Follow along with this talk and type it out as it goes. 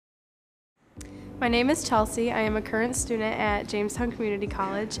My name is Chelsea. I am a current student at Jamestown Community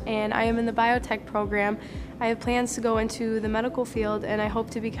College, and I am in the Biotech program. I have plans to go into the medical field, and I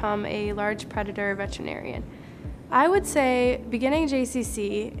hope to become a large predator veterinarian. I would say beginning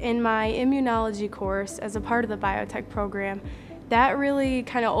JCC in my Immunology course as a part of the Biotech program, that really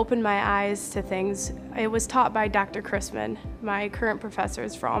kind of opened my eyes to things. It was taught by Dr. Crisman, my current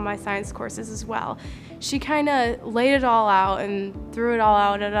professors for all my science courses as well. She kind of laid it all out and threw it all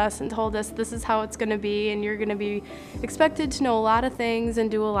out at us and told us this is how it's going to be, and you're going to be expected to know a lot of things and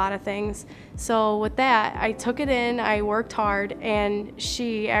do a lot of things. So with that, I took it in, I worked hard, and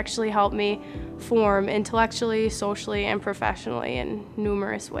she actually helped me form intellectually, socially, and professionally in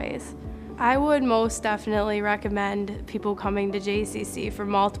numerous ways. I would most definitely recommend people coming to JCC for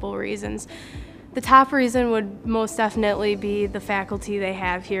multiple reasons. The top reason would most definitely be the faculty they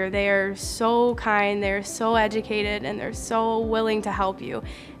have here. They are so kind, they're so educated, and they're so willing to help you.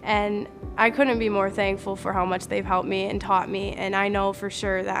 And I couldn't be more thankful for how much they've helped me and taught me, and I know for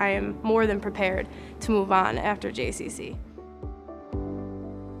sure that I am more than prepared to move on after JCC.